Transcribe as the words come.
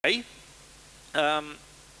Hey, I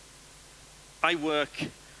work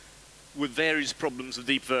with various problems of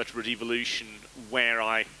deep vertebrate evolution where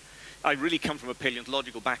I really come from a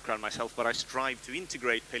paleontological background myself, but I strive to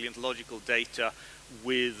integrate paleontological data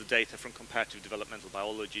with data from comparative developmental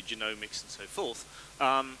biology, genomics, and so forth.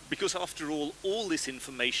 Because after all this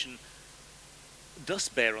information does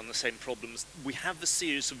bear on the same problems. We have a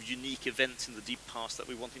series of unique events in the deep past that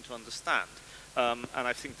we're wanting to understand. And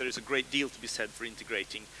I think there is a great deal to be said for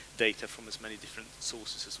integrating data from as many different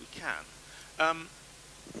sources as we can.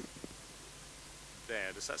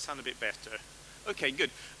 There, does that sound a bit better? Okay,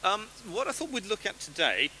 good. What I thought we'd look at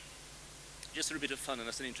today, just for a bit of fun and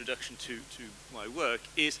as an introduction to my work,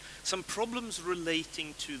 is some problems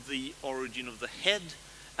relating to the origin of the head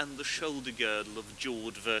and the shoulder girdle of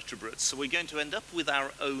jawed vertebrates. So we're going to end up with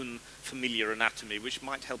our own familiar anatomy, which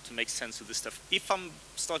might help to make sense of this stuff. If I'm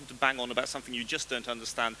starting to bang on about something you just don't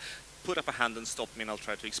understand, put up a hand and stop me and I'll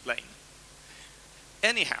try to explain.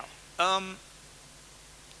 Anyhow,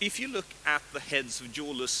 if you look at the heads of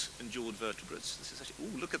jawless and jawed vertebrates, this is actually,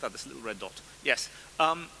 ooh, look at that, this little red dot. Yes,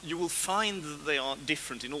 you will find that they are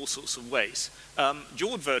different in all sorts of ways.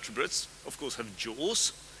 Jawed vertebrates, of course, have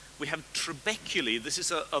jaws. We have trabeculae. This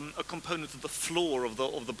is a component of the floor of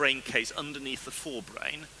the brain case underneath the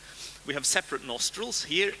forebrain. We have separate nostrils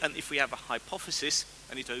here, and if we have a hypophysis,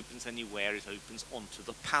 and it opens anywhere, it opens onto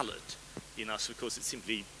the palate in us, because it's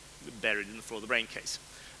simply buried in the floor of the brain case.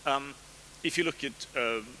 If you look at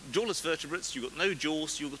jawless vertebrates, you've got no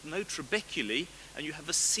jaws, you've got no trabeculae, and you have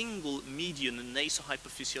a single median and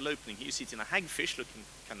nasohypophyseal opening. Here you see it in a hagfish, looking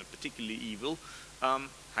kind of particularly evil.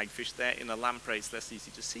 Hagfish there. In a lamprey, it's less easy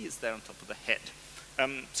to see. It's there on top of the head.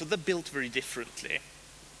 So they're built very differently.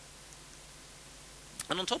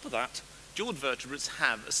 And on top of that, jawed vertebrates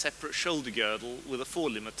have a separate shoulder girdle with a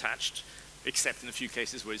forelimb attached, except in a few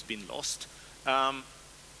cases where it's been lost.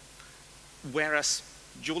 Whereas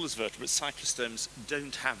jawless vertebrates, cyclostomes,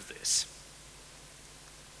 don't have this.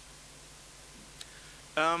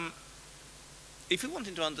 If you're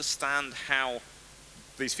wanting to understand how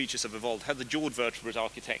these features have evolved, how the jawed vertebrate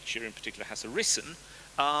architecture in particular has arisen,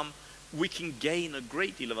 we can gain a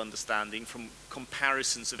great deal of understanding from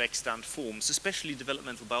comparisons of extant forms, especially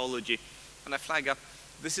developmental biology. And I flag up,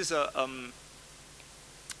 this is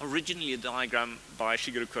originally a diagram by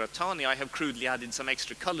Shigeru Kuratani. I have crudely added some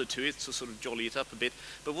extra color to it to sort of jolly it up a bit.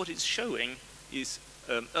 But what it's showing is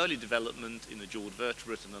early development in a jawed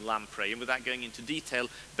vertebrate and a lamprey. And without going into detail,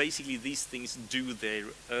 basically these things do their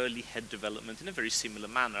early head development in a very similar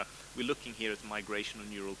manner. We're looking here at migration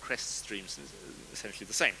of neural crest streams, essentially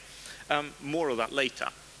the same. More of that later.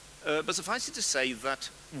 But suffice it to say that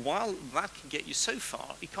while that can get you so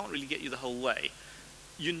far, it can't really get you the whole way.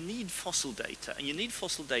 You need fossil data, and you need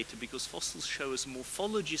fossil data because fossils show us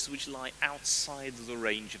morphologies which lie outside the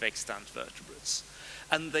range of extant vertebrates.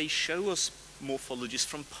 And they show us morphologies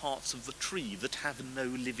from parts of the tree that have no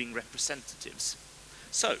living representatives.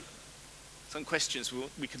 So, some questions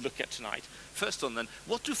we could look at tonight. First on then,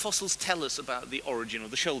 what do fossils tell us about the origin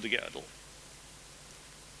of the shoulder girdle?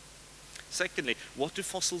 Secondly, what do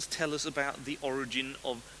fossils tell us about the origin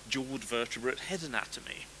of jawed vertebrate head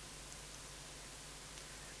anatomy?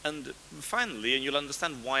 And finally, and you'll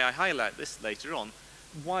understand why I highlight this later on,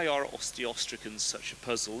 why are osteostracans such a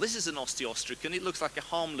puzzle? This is an osteostracan. It looks like a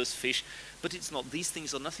harmless fish, but it's not. These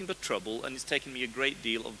things are nothing but trouble, and it's taken me a great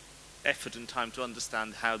deal of effort and time to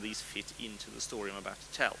understand how these fit into the story I'm about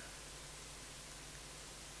to tell.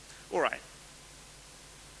 All right.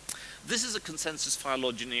 This is a consensus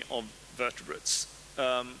phylogeny of vertebrates.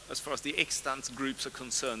 As far as the extant groups are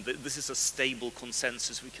concerned, this is a stable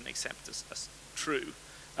consensus we can accept as true.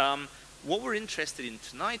 What we're interested in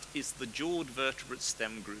tonight is the jawed vertebrate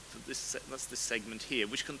stem group. That's this segment here,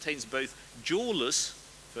 which contains both jawless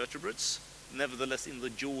vertebrates, nevertheless in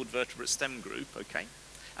the jawed vertebrate stem group, okay,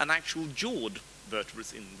 and actual jawed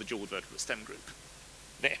vertebrates in the jawed vertebrate stem group.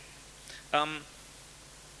 There.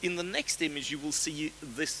 In the next image, you will see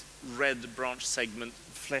this red branch segment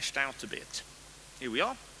fleshed out a bit. Here we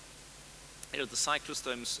are. Here are the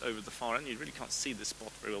cyclostomes over the far end. You really can't see this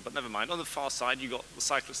spot very well, but never mind. On the far side, you got the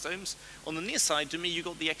cyclostomes. On the near side, to me, you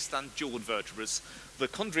got the extant jawed vertebrates, the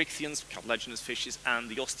chondrichthyans, cartilaginous fishes, and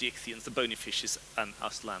the osteichthyans, the bony fishes, and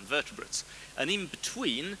us land vertebrates. And in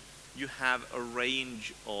between, you have a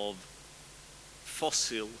range of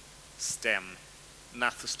fossil stem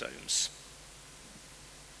gnathostomes.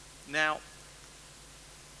 Now,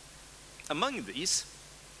 among these,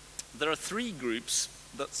 there are three groups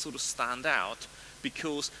that sort of stand out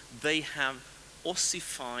because they have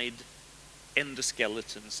ossified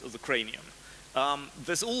endoskeletons of the cranium.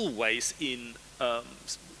 There's always in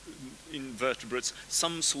invertebrates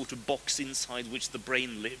some sort of box inside which the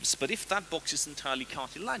brain lives. But if that box is entirely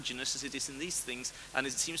cartilaginous, as it is in these things, and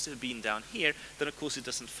it seems to have been down here, then of course it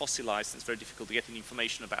doesn't fossilize, and it's very difficult to get any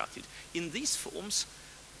information about it. In these forms,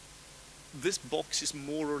 this box is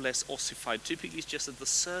more or less ossified. Typically it's just that the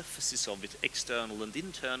surfaces of it, external and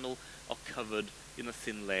internal, are covered in a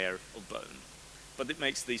thin layer of bone. But it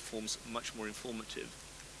makes these forms much more informative.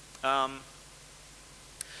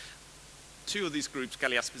 Two of these groups,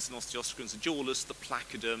 Galeaspids and Osteostracans, are jawless. The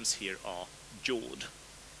placoderms here are jawed.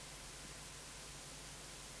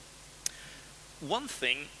 One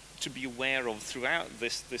thing to be aware of throughout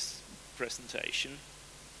this presentation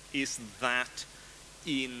is that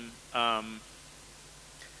if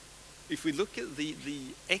we look at the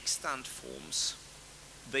extant forms,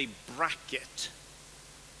 they bracket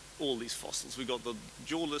all these fossils. We've got the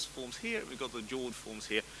jawless forms here, we've got the jawed forms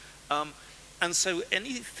here. And so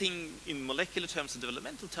anything in molecular terms and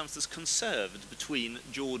developmental terms that's conserved between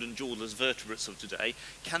jawed and jawless vertebrates of today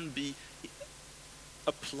can be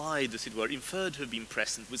applied, as it were, inferred to have been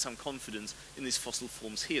present with some confidence in these fossil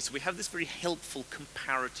forms here. So we have this very helpful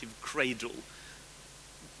comparative cradle.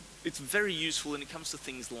 It's very useful when it comes to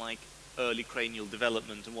things like early cranial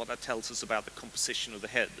development and what that tells us about the composition of the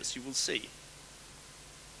head, as you will see.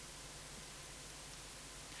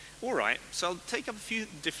 All right, so I'll take up a few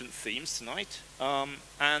different themes tonight,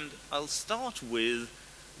 and I'll start with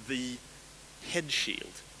the head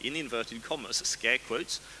shield, in inverted commas, scare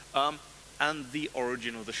quotes, and the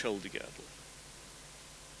origin of the shoulder girdle.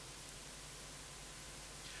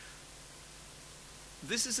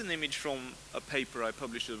 This is an image from a paper I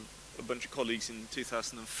published with a bunch of colleagues in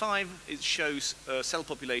 2005. It shows cell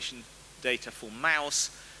population data for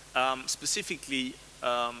mouse, specifically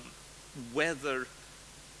whether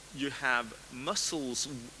you have muscles,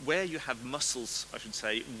 where you have muscles, I should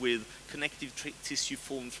say, with connective tissue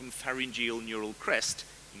formed from pharyngeal neural crest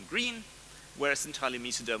in green, whereas entirely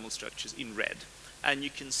mesodermal structures in red. And you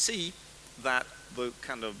can see that the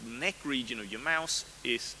kind of neck region of your mouse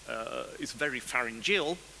is very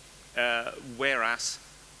pharyngeal, whereas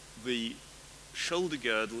the shoulder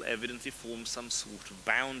girdle evidently forms some sort of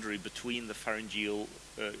boundary between the pharyngeal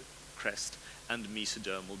crest and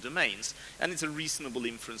mesodermal domains. And it's a reasonable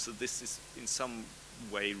inference that this is in some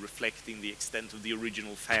way reflecting the extent of the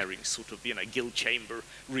original pharynx, sort of, gill chamber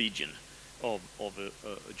region of a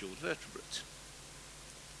jawed vertebrate.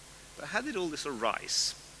 But how did all this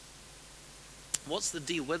arise? What's the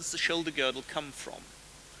deal? Where does the shoulder girdle come from?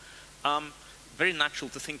 Very natural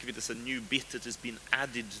to think of it as a new bit that has been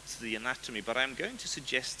added to the anatomy, but I'm going to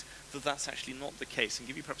suggest that that's actually not the case and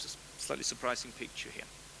give you perhaps a slightly surprising picture here.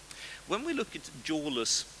 When we look at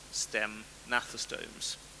jawless stem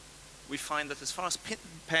gnathostomes, we find that as far as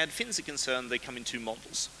paired fins are concerned, they come in two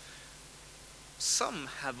models. Some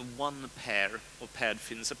have one pair of paired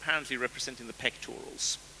fins, apparently representing the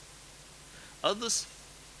pectorals. Others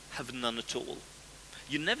have none at all.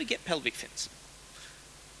 You never get pelvic fins.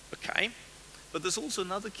 Okay, but there's also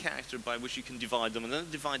another character by which you can divide them, and then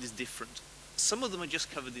the divide is different. Some of them are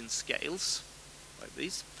just covered in scales, like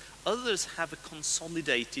these. Others have a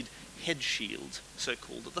consolidated head shield,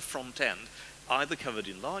 so-called, at the front end, either covered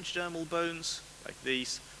in large dermal bones, like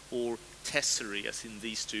these, or tesserae, as in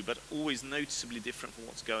these two, but always noticeably different from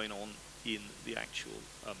what's going on in the actual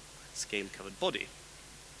scale-covered body.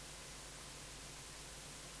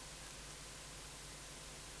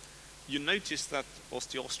 You notice that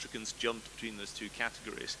osteostracans jumped between those two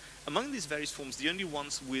categories. Among these various forms, the only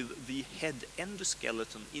ones with the head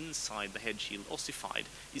endoskeleton inside the head shield ossified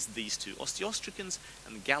is these two, osteostracans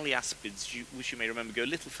and Galeaspids, which you may remember go a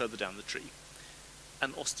little further down the tree.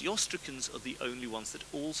 And osteostracans are the only ones that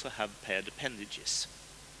also have paired appendages.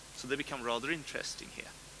 So they become rather interesting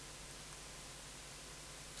here.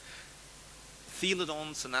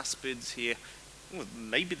 Thelodons and aspids here, well,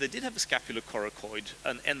 maybe they did have a scapulocoracoid,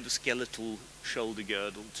 an endoskeletal shoulder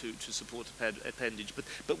girdle to support a paired appendage,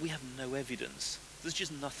 but we have no evidence. There's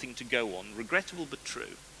just nothing to go on. Regrettable but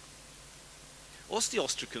true.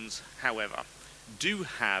 Osteostracans, however, do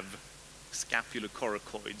have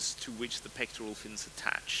scapulocoracoids to which the pectoral fins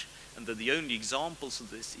attach, and they're the only examples of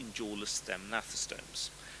this in jawless stem gnathostomes.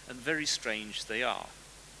 And very strange they are.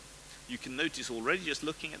 You can notice already, just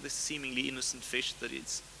looking at this seemingly innocent fish, that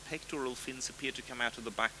its pectoral fins appear to come out of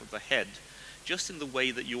the back of the head, just in the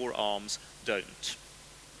way that your arms don't.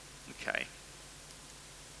 Okay.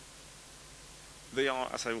 They are,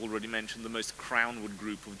 as I've already mentioned, the most crownward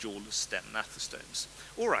group of jawless stem gnathostomes.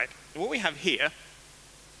 All right, what we have here,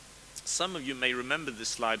 some of you may remember this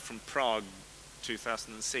slide from Prague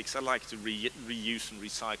 2006. I like to reuse and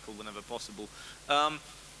recycle whenever possible.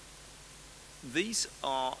 These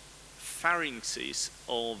are pharynxes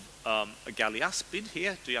of a galliaspid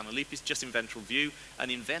here, Dianolepis, just in ventral view,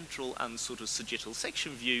 and in ventral and sort of sagittal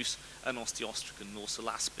section views, an osteostracon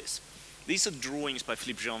norsolaspis. These are drawings by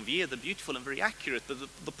Philippe Janvier. They're beautiful and very accurate, but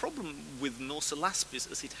the problem with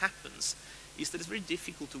norsolaspis, as it happens, is that it's very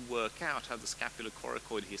difficult to work out how the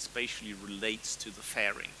scapulocoracoid here spatially relates to the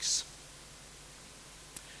pharynx.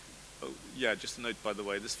 Oh, yeah, just a note, by the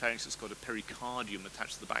way, this pharynx has got a pericardium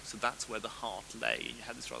attached to the back, so that's where the heart lay, and you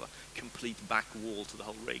have this rather complete back wall to the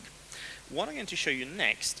whole rig. What I'm going to show you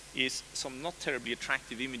next is some not terribly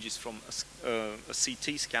attractive images from a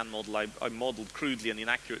CT scan model I modeled crudely and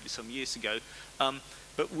inaccurately some years ago,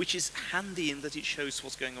 but which is handy in that it shows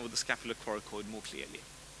what's going on with the scapulocoracoid more clearly.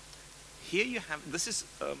 Here you have, this is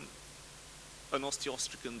an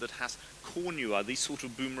osteostracon that has cornua, these sort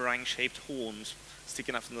of boomerang-shaped horns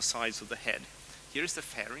sticking up from the sides of the head. Here is the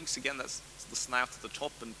pharynx, again, that's the snout at the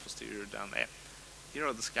top and posterior down there. Here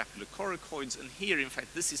are the scapulocoracoids, and here, in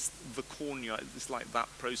fact, this is the cornua, it's like that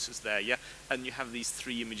process there, yeah? And you have these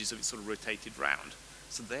three images of it sort of rotated round.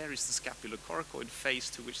 So there is the scapulocoracoid face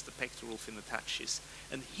to which the pectoral fin attaches.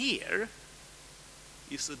 And here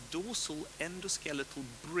is a dorsal endoskeletal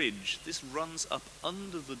bridge. This runs up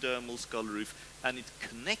under the dermal skull roof, and it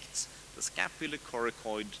connects the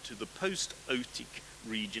scapulocoracoid to the post-otic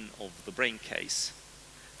region of the brain case.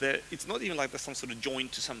 It's not even like there's some sort of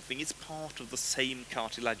joint to something, it's part of the same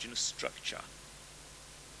cartilaginous structure.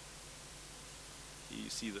 You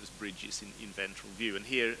see those bridges in ventral view, and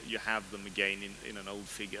here you have them again in an old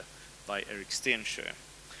figure by Eric Stensjö.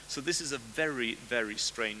 So this is a very, very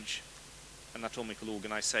strange anatomical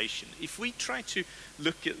organization. If we try to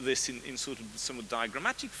look at this in sort of somewhat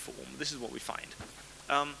diagrammatic form, this is what we find.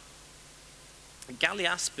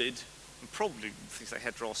 Galliaspid, and probably things like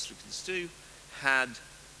heterostracans do, had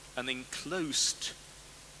an enclosed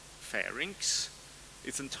pharynx.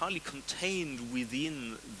 It's entirely contained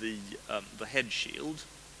within the head shield,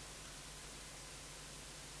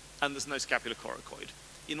 and there's no scapulocoracoid.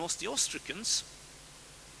 In osteostracans,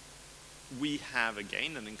 we have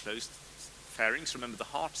again an enclosed pharynx. Remember, the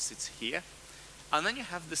heart sits here. And then you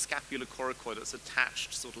have the scapulocoracoid that's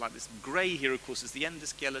attached, sort of like this. Gray here, of course, is the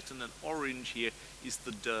endoskeleton, and orange here is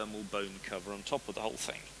the dermal bone cover on top of the whole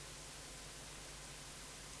thing.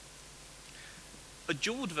 A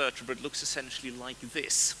jawed vertebrate looks essentially like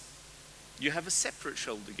this. You have a separate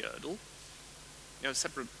shoulder girdle. You have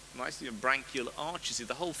separate, nice, branchial arches here.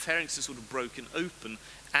 The whole pharynx is sort of broken open,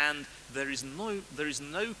 and there is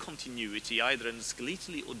no continuity, either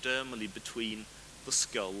endoskeletally or dermally, between the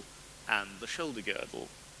skull and the shoulder girdle.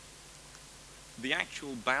 The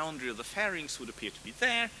actual boundary of the pharynx would appear to be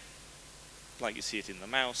there, like you see it in the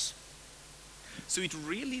mouse. So it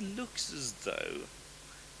really looks as though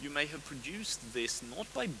you may have produced this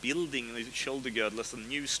not by building the shoulder girdle as a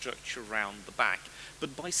new structure around the back,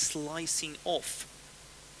 but by slicing off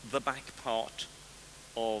the back part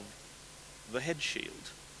of the head shield.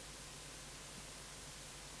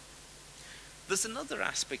 There's another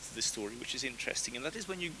aspect of this story which is interesting, and that is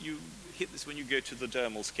when you hit this when you go to the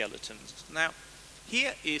dermal skeletons. Now,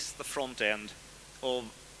 here is the front end of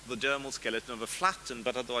the dermal skeleton of a flattened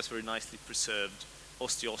but otherwise very nicely preserved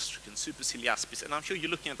osteostracon, superciliaspis, and I'm sure you're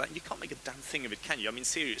looking at that and you can't make a damn thing of it, can you? I mean,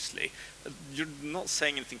 seriously, you're not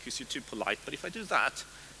saying anything because you're too polite, but if I do that,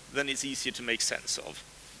 then it's easier to make sense of.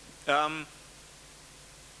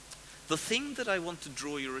 The thing that I want to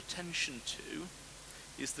draw your attention to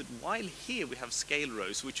is that while here we have scale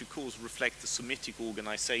rows, which of course reflect the somatic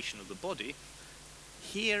organization of the body,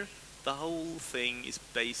 here the whole thing is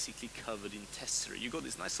basically covered in tesserae. You've got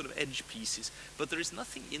these nice sort of edge pieces, but there is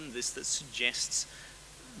nothing in this that suggests,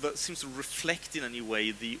 that seems to reflect in any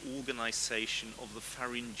way the organization of the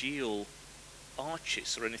pharyngeal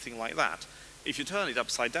arches or anything like that. If you turn it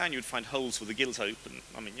upside down, you'd find holes with the gills open.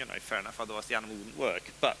 I mean, you know, fair enough, otherwise the animal wouldn't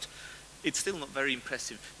work, but it's still not very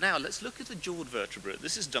impressive. Now, let's look at the jawed vertebrate.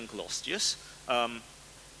 This is Dunkleosteus,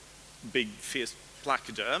 big, fierce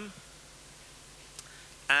placoderm,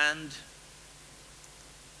 and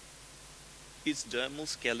its dermal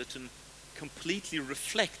skeleton completely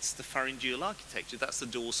reflects the pharyngeal architecture. That's the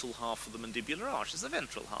dorsal half of the mandibular arch. It's the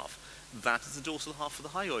ventral half. That is the dorsal half of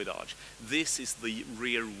the hyoid arch. This is the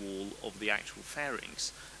rear wall of the actual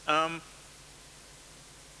pharynx.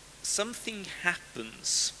 Something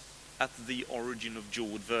happens at the origin of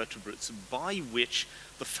jawed vertebrates by which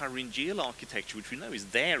the pharyngeal architecture, which we know is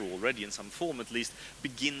there already in some form at least,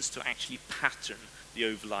 begins to actually pattern the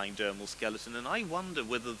overlying dermal skeleton. And I wonder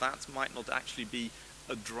whether that might not actually be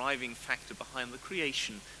a driving factor behind the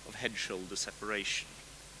creation of head-shoulder separation.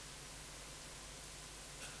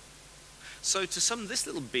 So to sum this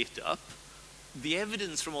little bit up, the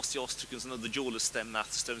evidence from osteostracans and other jawless stem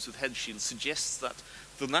gnathostomes with head shields suggests that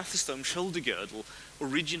the gnathostome shoulder girdle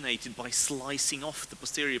originated by slicing off the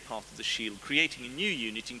posterior part of the shield, creating a new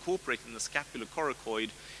unit incorporating the scapular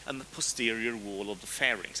coracoid and the posterior wall of the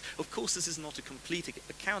pharynx. Of course, this is not a complete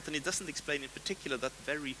account, and it doesn't explain in particular that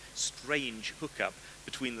very strange hookup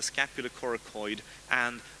between the scapular coracoid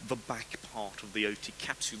and the back part of the otic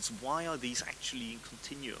capsules. Why are these actually in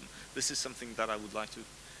continuum? This is something that I would like to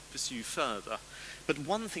pursue further. But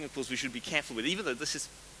one thing, of course, we should be careful with, even though this is,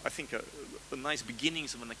 I think, a nice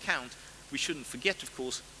beginnings of an account, we shouldn't forget, of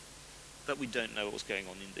course, that we don't know what's going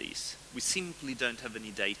on in these. We simply don't have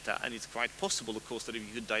any data, and it's quite possible, of course, that if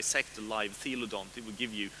you could dissect a live thelodont, it would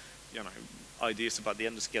give you, ideas about the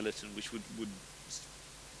endoskeleton, which would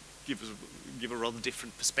give a rather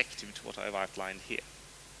different perspective to what I've outlined here.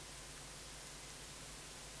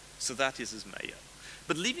 So that is as Mayer.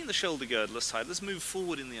 But leaving the shoulder girdle aside, let's move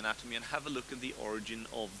forward in the anatomy and have a look at the origin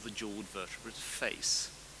of the jawed vertebrate face.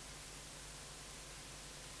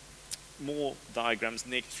 More diagrams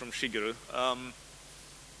nicked from Shigeru. I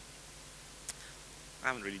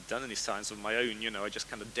haven't really done any science of my own, I just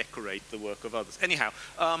kind of decorate the work of others. Anyhow,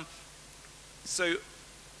 so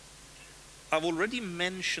I've already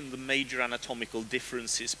mentioned the major anatomical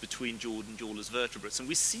differences between jawed and jawless vertebrates, and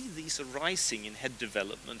we see these arising in head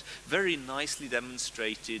development, very nicely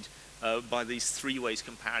demonstrated by these three-ways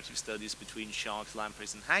comparative studies between sharks,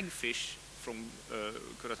 lampreys, and hagfish from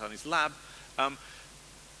Kuratani's lab.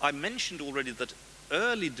 I mentioned already that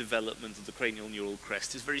early development of the cranial neural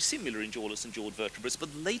crest is very similar in jawless and jawed vertebrates, but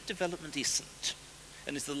late development isn't.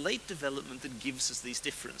 And it's the late development that gives us these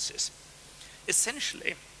differences.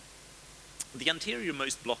 Essentially, the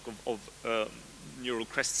anterior-most block of neural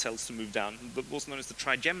crest cells to move down, what's known as the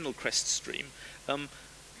trigeminal crest stream,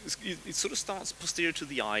 it sort of starts posterior to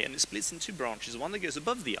the eye, and it splits in two branches. One that goes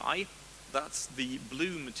above the eye, that's the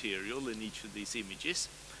blue material in each of these images,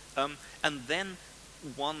 and then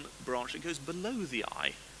one branch that goes below the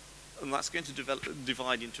eye, and that's going to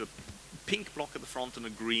divide into a pink block at the front and a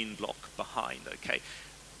green block behind, okay?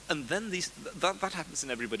 And then that happens in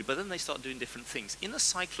everybody, but then they start doing different things. In a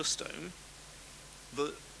cyclostome,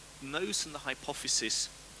 the nose and the hypophysis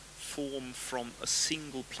form from a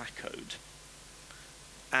single placode.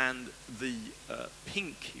 And the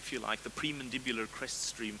pink, if you like, the premandibular crest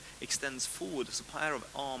stream extends forward as a pair of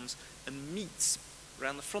arms and meets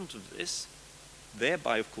around the front of this,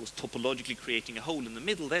 thereby, of course, topologically creating a hole in the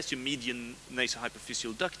middle. There's your median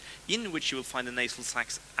nasohypophyseal duct, in which you will find the nasal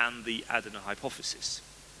sacs and the adenohypophysis.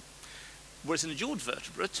 Whereas in a jawed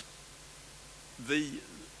vertebrate,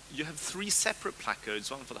 you have three separate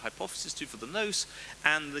placodes, one for the hypophysis, two for the nose,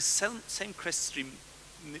 and the same crest stream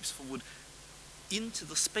nips forward into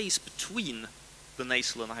the space between the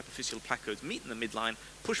nasal and the hypophyseal placodes, meet in the midline,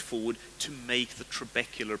 push forward to make the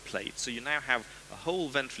trabecular plate. So you now have a hole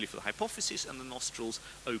ventrally for the hypophysis and the nostrils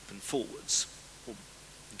open forwards, or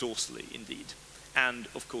dorsally indeed. And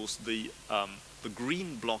of course the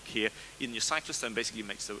green block here in your cyclostome basically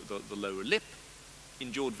makes the lower lip.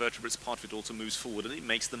 In jawed vertebrates, part of it also moves forward, and it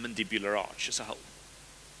makes the mandibular arch as a whole.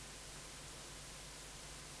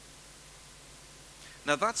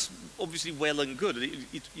 Now that's obviously well and good.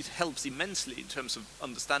 It helps immensely in terms of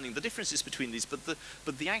understanding the differences between these, but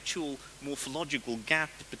the actual morphological gap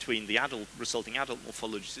between the resulting adult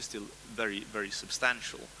morphologies is still very, very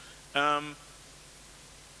substantial.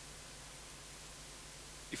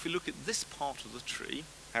 If we look at this part of the tree,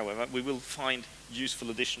 however, we will find useful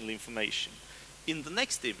additional information. In the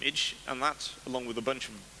next image, and that, along with a bunch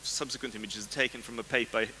of subsequent images taken from a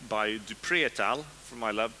paper by Dupré et al. From my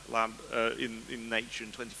lab in Nature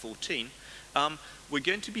in 2014, we're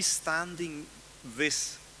going to be standing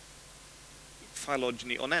this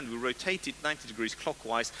phylogeny on end. We rotate it 90 degrees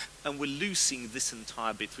clockwise, and we're loosing this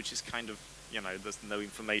entire bit, which is kind of, there's no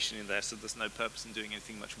information in there, so there's no purpose in doing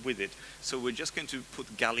anything much with it. So we're just going to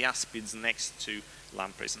put galliaspids next to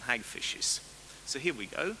lampreys and hagfishes. So here we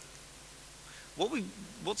go.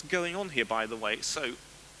 What's going on here, by the way? So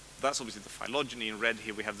that's obviously the phylogeny in red.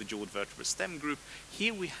 Here we have the jawed vertebrate stem group.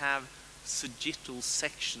 Here we have sagittal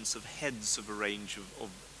sections of heads of a range of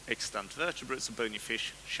extant vertebrates, a bony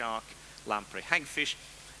fish, shark, lamprey, hagfish.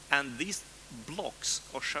 And these blocks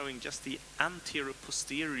are showing just the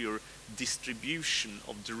anterior-posterior distribution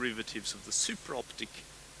of derivatives of the supraoptic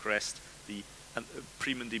crest, the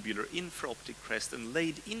premandibular infraoptic crest, and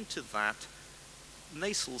laid into that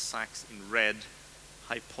nasal sacs in red,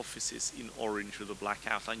 hypophysis in orange with a black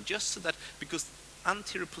outline, just so that, because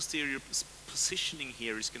anterior-posterior positioning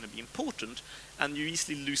here is going to be important, and you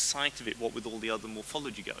easily lose sight of it, what with all the other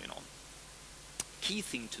morphology going on. Key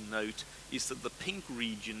thing to note is that the pink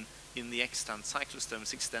region in the extant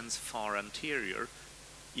cyclostomes extends far anterior.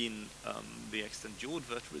 In the extant jawed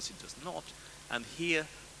vertebrates, it does not. And here,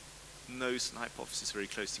 nose and hypophysis are very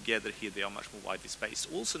close together. Here, they are much more widely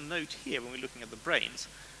spaced. Also note here, when we're looking at the brains,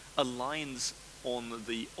 lines on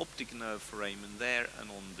the optic nerve foramen there and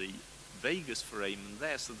on the vagus foramen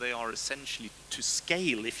there, so they are essentially to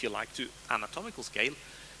scale, if you like, to anatomical scale,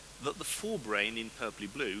 that the forebrain in purpley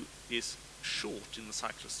blue is short in the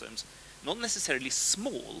cyclostomes. Not necessarily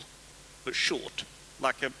small, but short,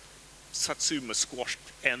 like a satsuma squashed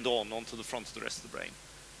end on onto the front of the rest of the brain,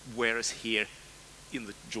 whereas here in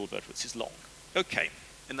the jawed vertebrates is long. Okay,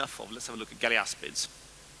 enough of, let's have a look at galeaspids.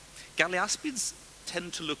 Galeaspids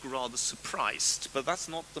tend to look rather surprised, but that's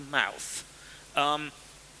not the mouth.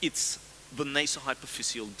 It's the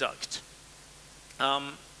nasohypophyseal duct.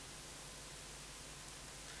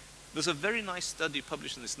 There's a very nice study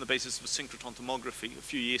published on this on the basis of a synchrotron tomography a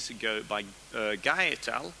few years ago by Guy et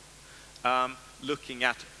al., looking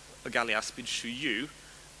at a galeaspid shuyu,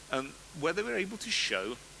 where they were able to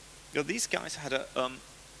show that these guys had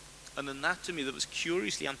an anatomy that was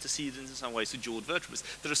curiously antecedent in some ways to jawed vertebrates.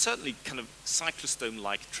 There are certainly kind of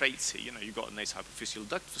cyclostome-like traits here. You know, you've got a nasohypophyseal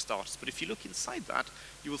duct for starters, but if you look inside that,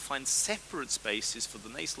 you will find separate spaces for the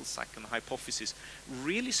nasal sac and the hypophysis,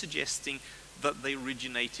 really suggesting that they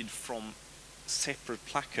originated from separate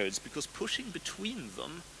placodes, because pushing between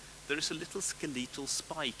them, there is a little skeletal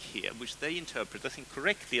spike here, which they interpret, I think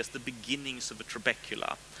correctly, as the beginnings of a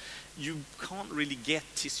trabecula. You can't really get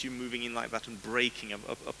tissue moving in like that and breaking a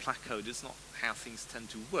placode. It's not how things tend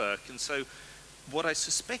to work. And so what I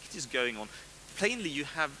suspect is going on, plainly you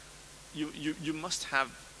must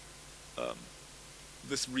have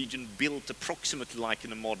this region built approximately like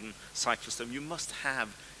in a modern cyclostome. You must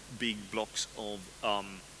have big blocks of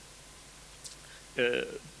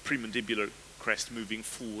premandibular crest moving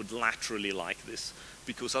forward laterally like this,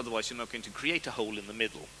 because otherwise you're not going to create a hole in the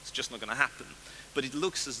middle. It's just not going to happen. But it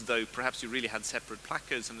looks as though perhaps you really had separate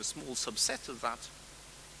placodes, and a small subset of that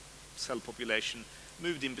cell population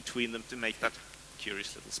moved in between them to make that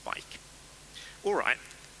curious little spike. All right,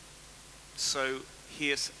 so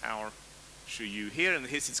here's our shuyu here, and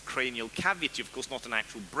here's its cranial cavity. Of course, not an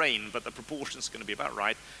actual brain, but the proportion's going to be about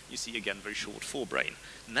right. You see, again, very short forebrain.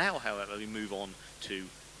 Now, however, we move on to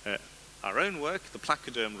our own work, the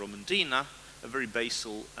Placoderm romandina, a very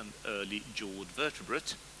basal and early jawed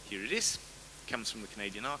vertebrate. Here it is. It comes from the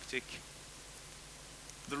Canadian Arctic.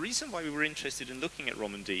 The reason why we were interested in looking at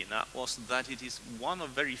romandina was that it is one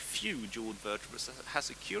of very few jawed vertebrates that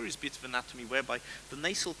has a curious bit of anatomy whereby the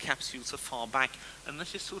nasal capsules are far back, and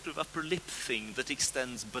there's this sort of upper lip thing that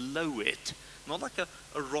extends below it, not like a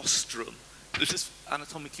rostrum, it's just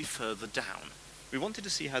anatomically further down. We wanted to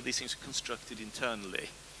see how these things are constructed internally.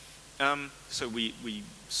 So we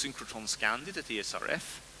synchrotron scanned it at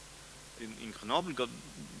ESRF in Grenoble, got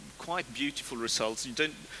quite beautiful results. You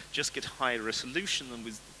don't just get higher resolution than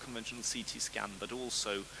with conventional CT scan, but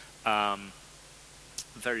also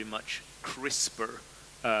very much crisper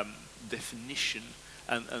definition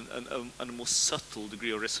and a more subtle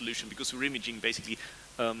degree of resolution, because we're imaging basically,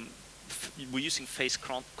 we're using phase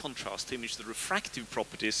contrast to image the refractive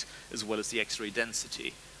properties as well as the X-ray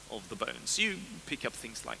density of the bones. You pick up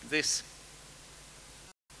things like this.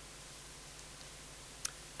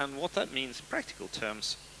 And what that means in practical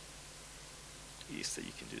terms is that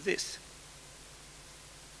you can do this.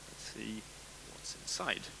 Let's see what's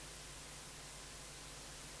inside.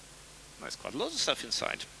 There's quite a lot of stuff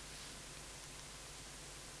inside.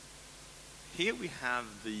 Here we have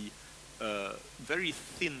the very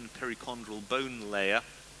thin perichondral bone layer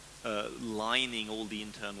lining all the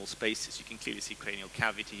internal spaces. You can clearly see cranial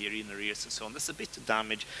cavity here, inner ears and so on. There's a bit of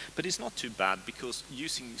damage, but it's not too bad, because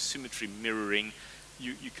using symmetry mirroring,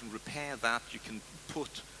 you can repair that. You can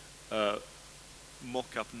put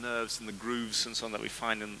mock-up nerves in the grooves and so on that we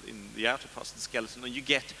find in the outer parts of the skeleton, and you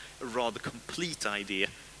get a rather complete idea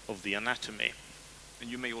of the anatomy. And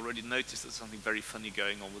you may already notice there's something very funny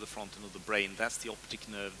going on with the front end of the brain. That's the optic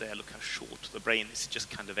nerve there. Look how short the brain is. It just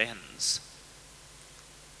kind of ends.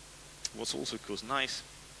 What's also, of course, nice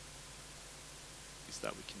is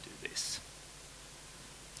that we can do this.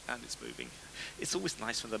 And it's moving. It's always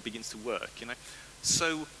nice when that begins to work, you know.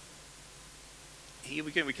 So here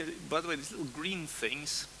we go. By the way, these little green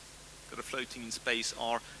things that are floating in space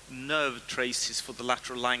are nerve traces for the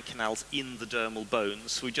lateral line canals in the dermal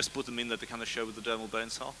bones. So we just put them in there to kind of show where the dermal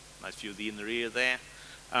bones are. Nice view of the inner ear there.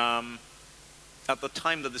 At the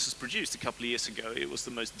time that this was produced, a couple of years ago, it was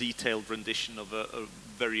the most detailed rendition of a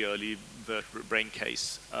very early vertebrate brain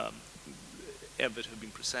case ever to have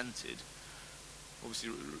been presented.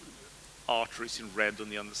 Obviously, arteries in red on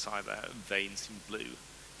the underside there, veins in blue.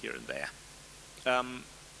 here and there.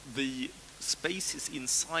 The spaces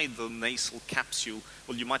inside the nasal capsule,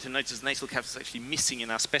 well, you might have noticed the nasal capsule is actually missing in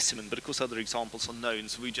our specimen, but of course other examples are known,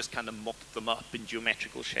 so we just kind of mocked them up in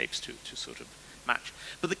geometrical shapes to sort of match.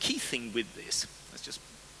 But the key thing with this, let's just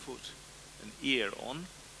put an ear on,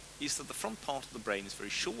 is that the front part of the brain is very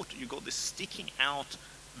short. You've got this sticking out,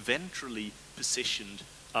 ventrally positioned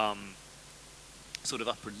sort of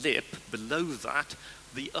upper lip. Below that,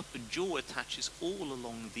 the upper jaw attaches all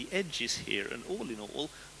along the edges here, and all in all,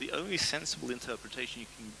 the only sensible interpretation you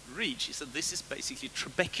can reach is that this is basically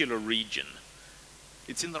trabecular region.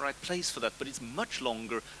 It's in the right place for that, but it's much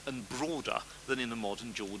longer and broader than in a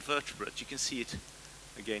modern jawed vertebrate. You can see it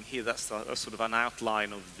again here. That's a sort of an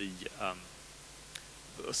outline of the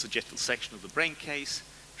sagittal section of the brain case,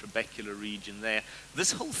 trabecular region there.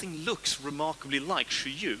 This whole thing looks remarkably like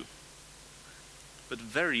Shuyu, but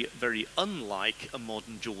very, very unlike a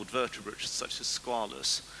modern jawed vertebrate such as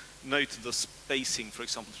Squalus. Note the spacing, for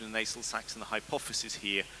example, between the nasal sacs and the hypophysis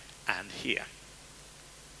here and here.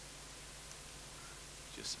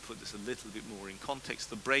 Just to put this a little bit more in context,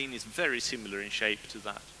 the brain is very similar in shape to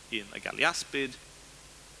that in a Galeaspid.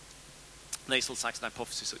 Nasal sacs and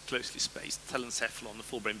hypophysis are closely spaced. Telencephalon, the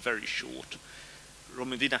forebrain, very short.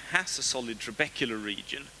 Romodina has a solid trabecular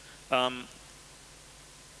region.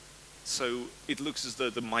 So it looks as though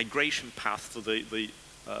the migration path for the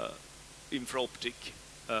infraoptic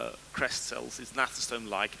crest cells is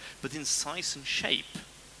gnathostome-like, but in size and shape,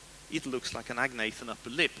 it looks like an agnathan upper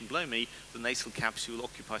lip. And below me, the nasal capsule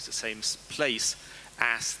occupies the same place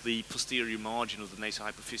as the posterior margin of the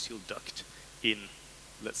nasohypophyseal duct in,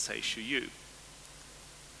 let's say, Shuyu.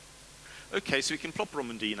 Okay, so we can plop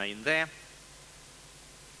Romodina in there.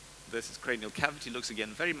 There's this cranial cavity, looks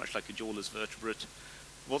again very much like a jawless vertebrate.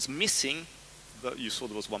 What's missing, you saw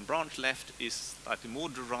there was one branch left, is slightly more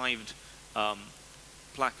derived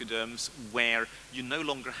placoderms where you no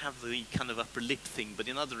longer have the kind of upper lip thing, but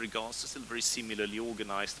in other regards, they're still very similarly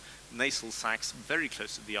organized. Nasal sacs very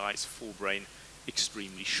close to the eyes, forebrain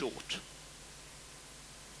extremely short.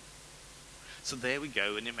 So there we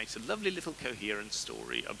go, and it makes a lovely little coherent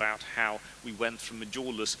story about how we went from a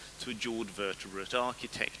jawless to a jawed vertebrate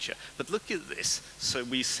architecture. But look at this. So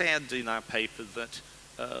we said in our paper that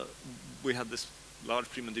we had this large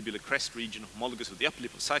premandibular crest region homologous with the upper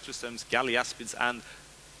lip of cyclostomes, Galeaspids, and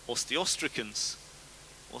osteostracans.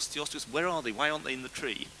 Osteostracans, where are they? Why aren't they in the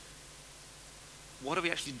tree? What have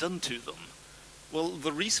we actually done to them? Well,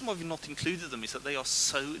 the reason why we've not included them is that they are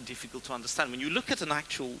so difficult to understand. When you look at an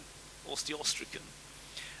actual osteostracan,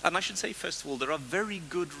 and I should say, first of all, there are very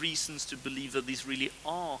good reasons to believe that these really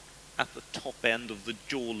are at the top end of the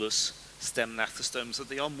jawless stem gnathostomes, that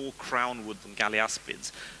they are more crownward than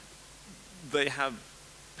Galeaspids. They have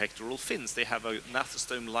pectoral fins, they have a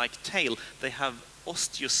gnathostome-like tail, they have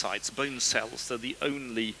osteocytes, bone cells. They're the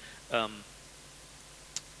only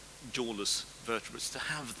jawless vertebrates to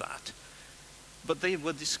have that. But they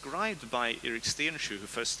were described by Erik Stensjö, who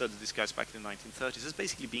first studied these guys back in the 1930s, as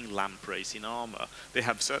basically being lampreys in armor. They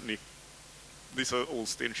have certainly, these are all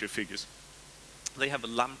Stensjö figures. They have a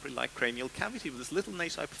lamprey-like cranial cavity with this little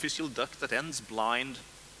nasohypophyseal duct that ends blind,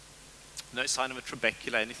 no sign of a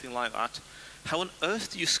trabecula, anything like that. How on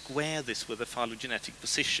earth do you square this with a phylogenetic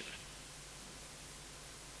position?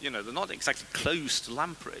 You know, they're not exactly close to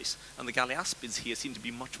lampreys, and the Galeaspids here seem to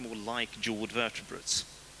be much more like jawed vertebrates.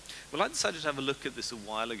 Well, I decided to have a look at this a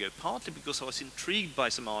while ago, partly because I was intrigued by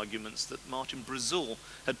some arguments that Martin Brazil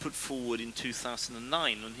had put forward in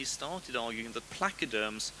 2009 when he started arguing that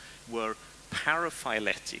placoderms were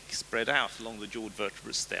paraphyletic, spread out along the jawed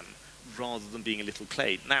vertebrate stem, rather than being a little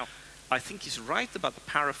clade. Now, I think he's right about the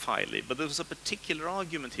paraphyly, but there was a particular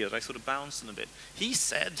argument here that I sort of bounced on a bit. He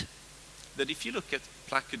said that if you look at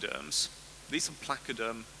placoderms, these are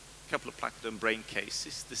placoderm, a couple of placoderm brain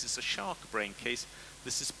cases. This is a shark brain case.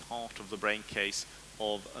 This is part of the brain case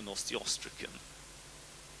of an osteostracan.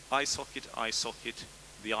 Eye socket,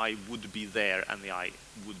 the eye would be there, and the eye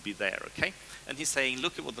would be there, okay? And he's saying,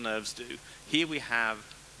 look at what the nerves do. Here we have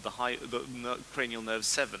the cranial nerve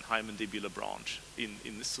 7, high mandibular branch. In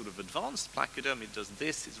this sort of advanced placoderm, it does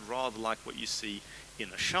this. It's rather like what you see in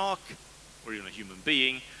a shark or in a human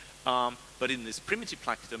being. But in this primitive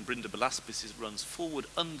placoderm, Brindabulaspis runs forward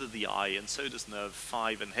under the eye, and so does nerve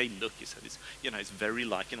 5. And hey, look, he said, it's very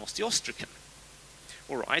like an osteostracan.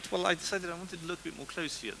 All right, well, I decided I wanted to look a bit more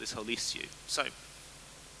closely at this whole issue. So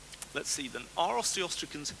let's see then. Are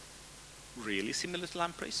osteostracans really similar to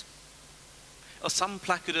lampreys? Are some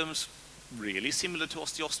placoderms really similar to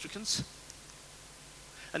osteostracans?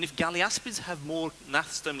 And if galliaspids have more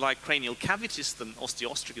gnatostome-like cranial cavities than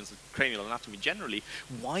osteostracans, the cranial anatomy generally,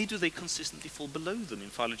 why do they consistently fall below them in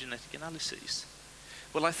phylogenetic analyses?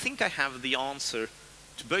 Well, I think I have the answer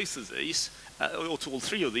to both of these, or to all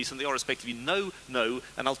three of these, and they are respectively no, no,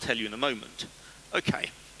 and I'll tell you in a moment.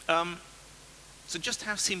 Okay, so just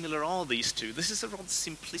how similar are these two? This is a rather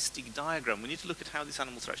simplistic diagram. We need to look at how these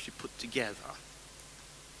animals are actually put together.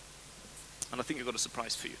 And I think I've got a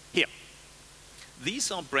surprise for you. Here.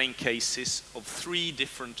 These are brain cases of 3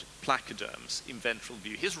 different placoderms in ventral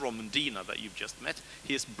view. Here's Romandina that you've just met.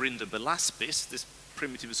 Here's Brindabelaspis, this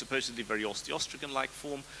primitive and supposedly very osteostracan-like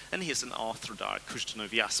form. And here's an arthrodire,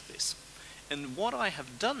 Cushtonoviaspis. And what I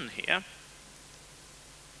have done here,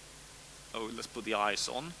 let's put the eyes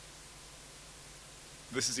on.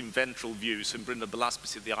 This is in ventral view, so in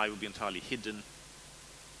Brindabelaspis the eye will be entirely hidden.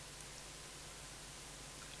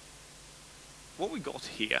 What we got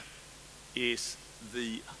here is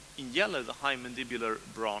in yellow, the high mandibular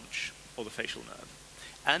branch or the facial nerve,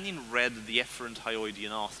 and in red, the efferent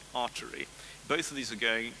hyoidean artery. Both of these are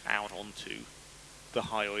going out onto the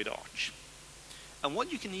hyoid arch. And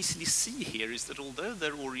what you can easily see here is that although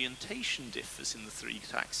their orientation differs in the 3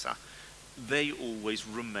 taxa, they always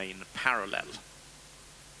remain parallel.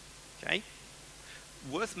 Okay?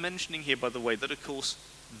 Worth mentioning here, by the way, that of course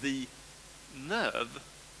the nerve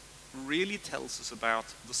really tells us about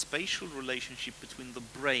the spatial relationship between the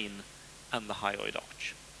brain and the hyoid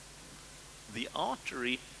arch. The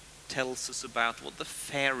artery tells us about what the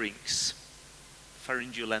pharynx,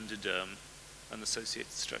 pharyngeal endoderm, and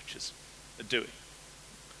associated structures are doing.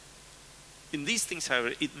 In these things,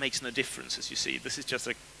 however, it makes no difference, as you see. This is just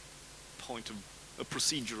a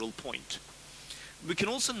procedural point. We can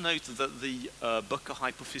also note that the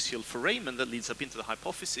buccohypophyseal foramen that leads up into the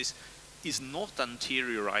hypophysis is not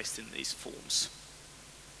anteriorized in these forms.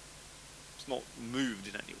 It's not moved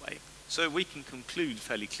in any way. So we can conclude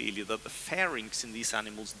fairly clearly that the pharynx in these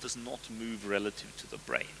animals does not move relative to the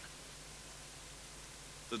brain.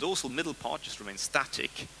 The dorsal middle part just remains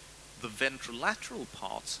static. The ventrolateral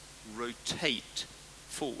parts rotate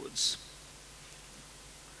forwards.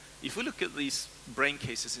 If we look at these brain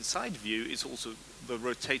cases in side view, it's also the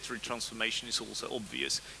rotatory transformation is also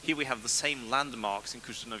obvious. Here we have the same landmarks in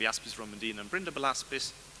Cushtonoviaspis, Romandina, and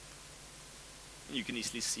Brindabelaspis. You can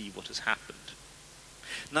easily see what has happened.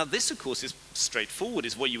 Now this, of course, is straightforward,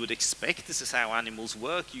 is what you would expect. This is how animals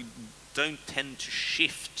work. You don't tend to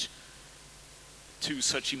shift to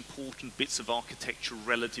such important bits of architecture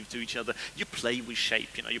relative to each other. You play with shape,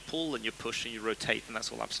 you pull and you push and you rotate, and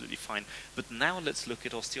that's all absolutely fine. But now let's look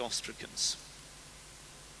at osteostracans.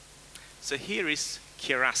 So here is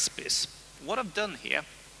Chiaraspis. What I've done here,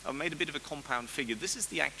 I've made a bit of a compound figure. This is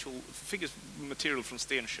the actual figure material from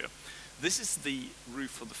Stensjö. This is the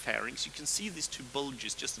roof of the pharynx. You can see these 2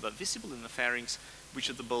 bulges just about visible in the pharynx,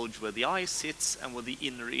 which are the bulge where the eye sits and where the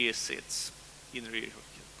inner ear sits. Inner ear,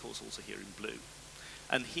 of course, also here in blue.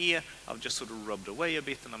 And here, I've just sort of rubbed away a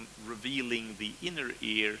bit, and I'm revealing the inner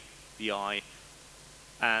ear, the eye,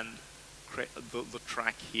 and the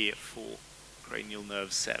track here for cranial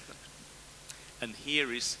nerve 7. And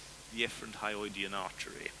here is the efferent hyoidean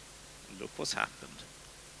artery. And look what's happened.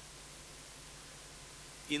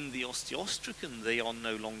 In the osteostracan, they are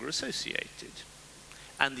no longer associated.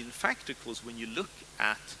 And in fact, of course, when you look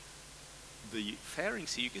at the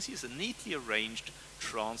pharynx here, you can see it's a neatly arranged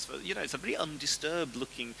transfer. It's a very undisturbed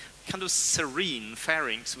looking, kind of serene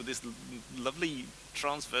pharynx with this lovely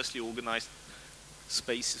transversely organized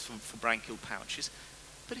spaces for branchial pouches.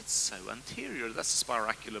 But it's so anterior. That's a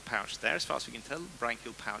spiracular pouch there, as far as we can tell.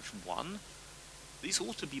 Branchial pouch 1. These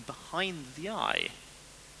ought to be behind the eye.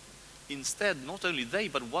 Instead, not only they,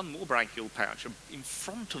 but one more branchial pouch are in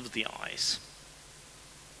front of the eyes.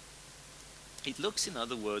 It looks, in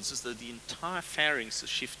other words, as though the entire pharynx has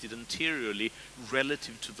shifted anteriorly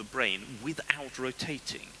relative to the brain without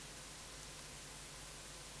rotating.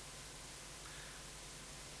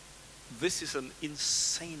 This is an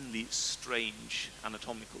insanely strange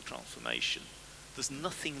anatomical transformation. There's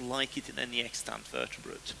nothing like it in any extant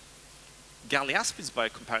vertebrate. Galliaspids, by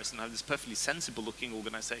comparison, have this perfectly sensible looking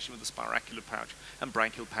organization with a spiracular pouch and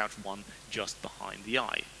branchial pouch 1 just behind the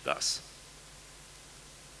eye, thus.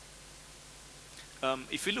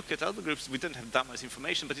 If we look at other groups, we don't have that much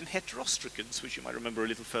information, but in heterostracans, which you might remember a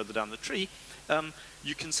little further down the tree,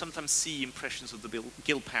 you can sometimes see impressions of the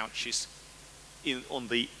gill pouches on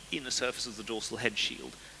the inner surface of the dorsal head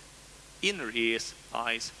shield. Inner ears,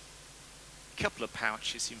 eyes, a couple of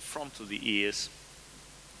pouches in front of the ears,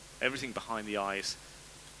 everything behind the eyes,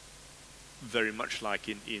 very much like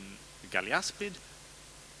in the Galliaspid,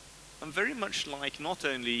 and very much like not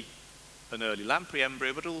only an early lamprey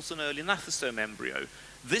embryo, but also an early anathostome embryo.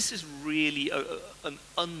 This is really an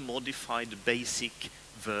unmodified basic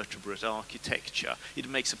vertebrate architecture. It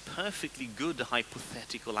makes a perfectly good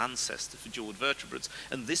hypothetical ancestor for jawed vertebrates,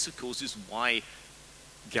 and this, of course, is why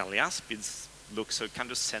Galeaspids look so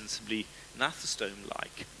kind of sensibly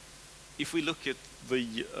anathostome-like. If we look at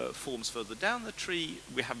the forms further down the tree,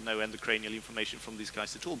 we have no endocranial information from these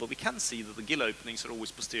guys at all, but we can see that the gill openings are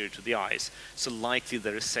always posterior to the eyes, so likely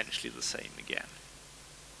they're essentially the same again.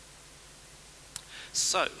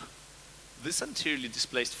 So, this anteriorly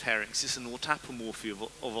displaced pharynx is an autapomorphy of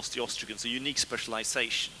osteostracans, a unique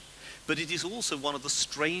specialization. But it is also one of the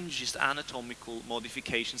strangest anatomical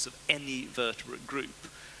modifications of any vertebrate group.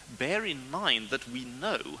 Bear in mind that we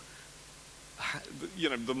know,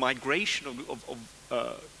 the migration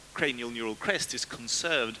of cranial neural crest is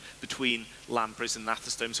conserved between lampreys and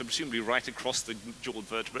anathostome, so presumably right across the jawed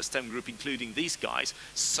vertebrate stem group, including these guys.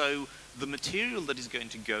 So the material that is going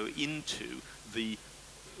to go into the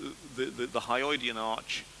hyoidian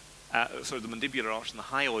arch, the mandibular arch and the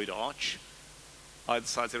hyoid arch, either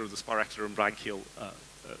sides of the spiracular and branchial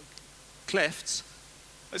clefts,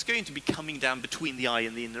 is going to be coming down between the eye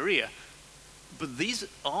and the inner ear. But these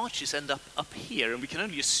arches end up here, and we can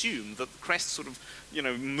only assume that the crest sort of,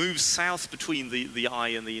 moves south between the eye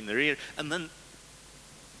and the inner ear, and then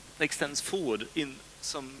extends forward in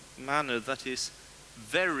some manner that is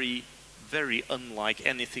very, very unlike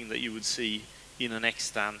anything that you would see in an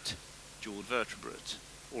extant jawed vertebrate,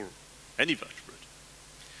 or any vertebrate.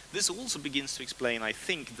 This also begins to explain, I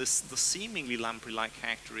think, the seemingly lamprey-like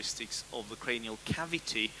characteristics of the cranial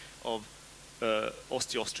cavity of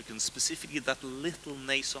osteostracans, specifically that little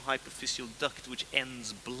nasohypophyseal duct which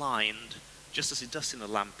ends blind, just as it does in a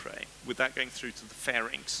lamprey, without going through to the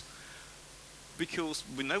pharynx. Because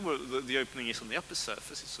we know where the opening is on the upper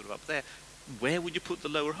surface, it's sort of up there. Where would you put the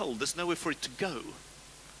lower hole? There's nowhere for it to go.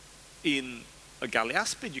 In a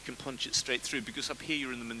Galeaspid, you can punch it straight through, because up here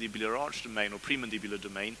you're in the mandibular arch domain or premandibular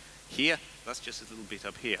domain. Here, that's just a little bit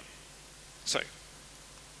up here. So,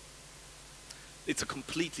 it's a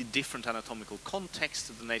completely different anatomical context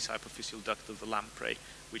to the nasohypophyseal duct of the lamprey,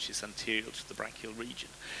 which is anterior to the branchial region.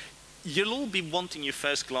 You'll all be wanting your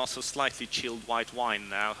first glass of slightly chilled white wine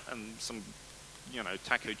now, and some,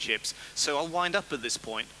 taco chips. So I'll wind up at this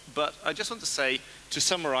point, but I just want to say, to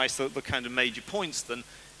summarize the kind of major points then,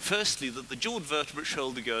 firstly, that the jawed vertebrate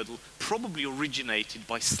shoulder girdle probably originated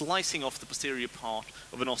by slicing off the posterior part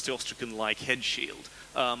of an osteostracan-like head shield.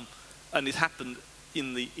 And it happened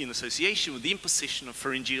in association with the imposition of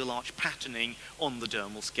pharyngeal arch patterning on the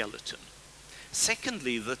dermal skeleton.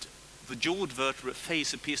 Secondly, that the jawed vertebrate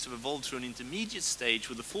face appears to have evolved through an intermediate stage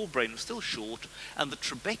where the forebrain was still short and the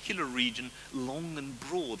trabecular region long and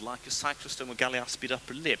broad, like a cyclostome or Galeaspid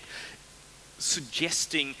upper lip,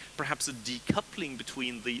 suggesting perhaps a decoupling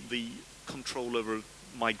between the control over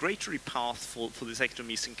migratory path for this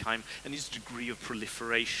ectomesenchyme and its degree of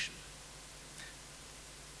proliferation.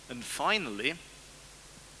 And finally,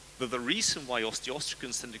 that the reason why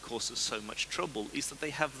osteostracans tend to cause us so much trouble is that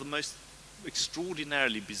they have the most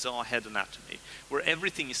extraordinarily bizarre head anatomy, where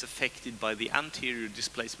everything is affected by the anterior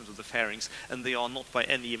displacement of the pharynx, and they are not by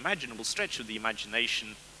any imaginable stretch of the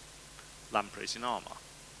imagination lampreys in armor.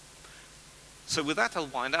 So with that, I'll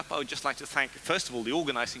wind up. I would just like to thank, first of all, the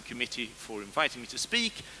organizing committee for inviting me to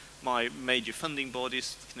speak, my major funding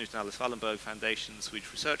bodies, the Keynote and Alice Wallenberg Foundation, the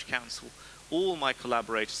Swedish Research Council, all my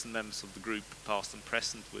collaborators and members of the group, past and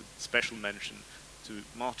present, with special mention to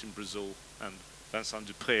Martin Brazil and Vincent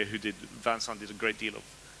Dupré, Vincent did a great deal of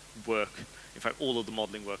work, in fact, all of the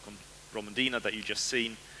modeling work on Romandina that you've just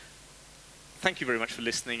seen. Thank you very much for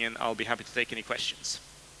listening, and I'll be happy to take any questions.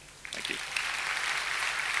 Thank you.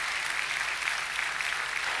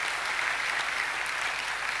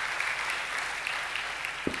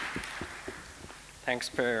 Thanks,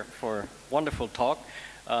 Per, for a wonderful talk.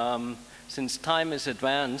 Since time is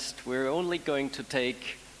advanced, we're only going to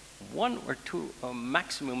take one or two,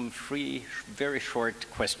 maximum 3 very short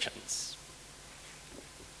questions.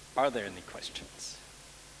 Are there any questions?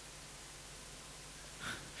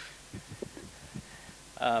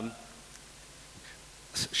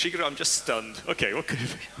 Shigeru, I'm just stunned. Okay, what could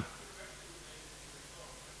it be?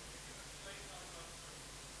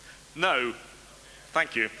 No,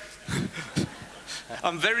 thank you.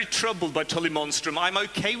 I'm very troubled by Tullimonstrum. I'm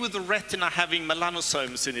okay with the retina having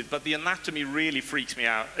melanosomes in it, but the anatomy really freaks me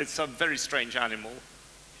out. It's a very strange animal.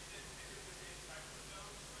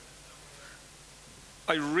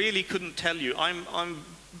 I really couldn't tell you. I'm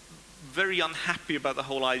very unhappy about the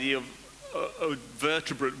whole idea of a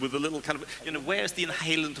vertebrate with a little kind of, where's the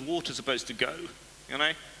inhalant water supposed to go?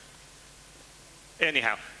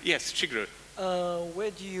 Anyhow, yes, Shigeru.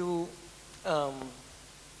 Where do you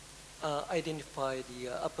identify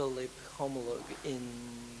the upper lip homologue in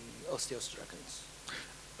osteostracans?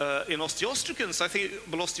 In osteostracans, I think,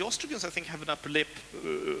 well, osteostracans, I think, have an upper lip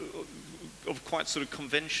of quite sort of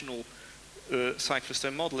conventional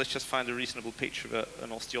cyclostome model. Let's just find a reasonable picture of an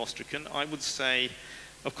osteostracan. I would say,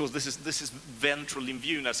 of course, this is ventral in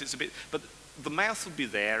view now, so it's a bit, but the mouth would be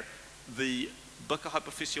there. The buccal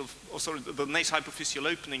hypophyseal, or sorry, the naso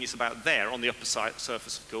hypophyseal opening is about there on the upper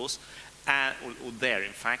surface, of course, or there,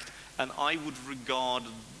 in fact. And I would regard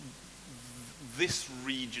this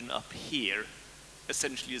region up here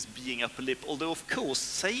essentially as being upper lip. Although, of course,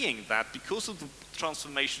 saying that, because of the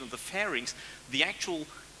transformation of the pharynx, the actual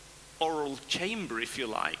oral chamber, if you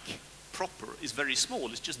like, proper, is very small.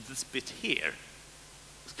 It's just this bit here.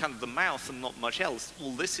 It's kind of the mouth and not much else.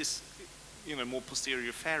 All this is, you know, more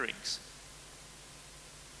posterior pharynx.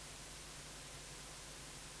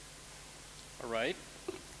 All right.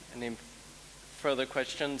 Any further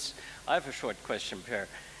questions? I have a short question, Per.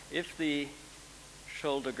 If the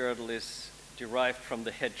shoulder girdle is derived from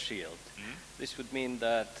the head shield, this would mean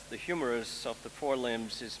that the humerus of the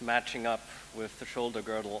forelimbs is matching up with the shoulder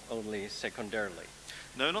girdle only secondarily.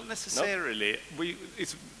 No, not necessarily. Nope.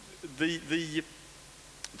 It's the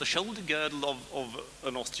shoulder girdle of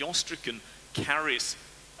an osteostracan carries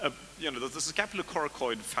you know, there's a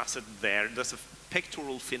scapulocoracoid facet there. There's a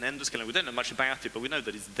pectoral fin endoscalene. We don't know much about it, but we know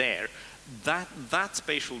that it's there. That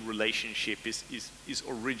spatial relationship is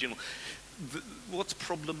original. What's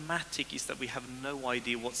problematic is that we have no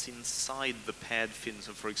idea what's inside the paired fins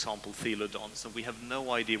of, for example, thelodons, and we have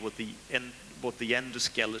no idea what the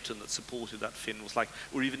endoskeleton that supported that fin was like,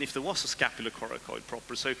 or even if there was a scapulocoracoid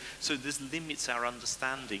proper. So this limits our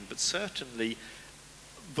understanding, but certainly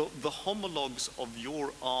the homologues of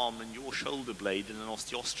your arm and your shoulder blade in an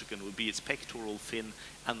osteostracan would be its pectoral fin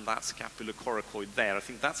and that scapulocoracoid there. I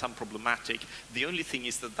think that's unproblematic. The only thing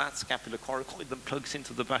is that scapulocoracoid then plugs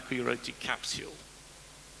into the back of your aortic capsule.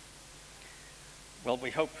 Well,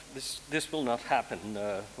 we hope this will not happen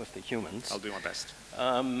with the humans. I'll do my best.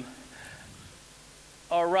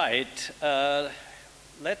 All right.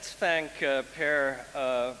 Let's thank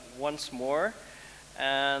Per once more.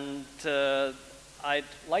 And I'd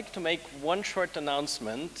like to make one short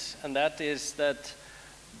announcement, and that is that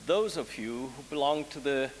those of you who belong to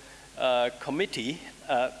the committee,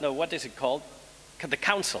 no, what is it called? The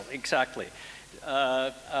council, exactly.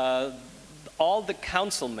 All the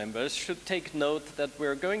council members should take note that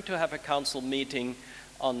we're going to have a council meeting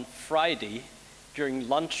on Friday during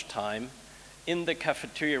lunchtime in the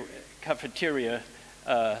cafeteria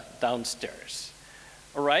downstairs.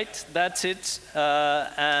 All right, that's it.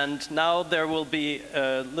 And now there will be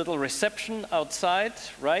a little reception outside,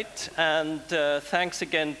 right? And thanks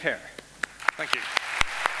again, Per. Thank you.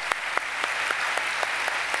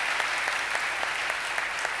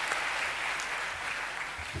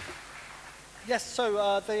 Yes,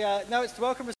 so now it's the welcome